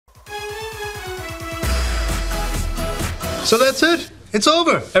So that's it. It's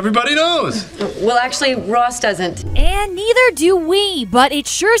over. Everybody knows. Well, actually, Ross doesn't. And neither do we, but it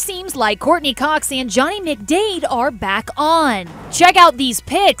sure seems like Courteney Cox and Johnny McDaid are back on. Check out these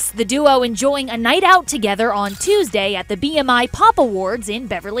pics, the duo enjoying a night out together on Tuesday at the BMI Pop Awards in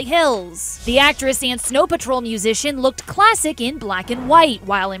Beverly Hills. The actress and Snow Patrol musician looked classic in black and white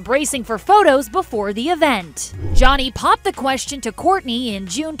while embracing for photos before the event. Johnny popped the question to Courteney in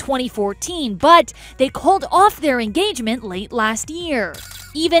June 2014, but they called off their engagement late last year.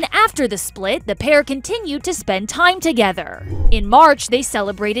 Even after the split, the pair continued to spend time together. In March, they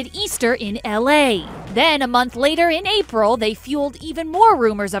celebrated Easter in LA. Then, a month later in April, they fueled even more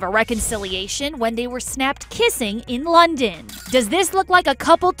rumors of a reconciliation when they were snapped kissing in London. Does this look like a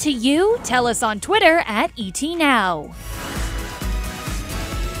couple to you? Tell us on Twitter @ETNow.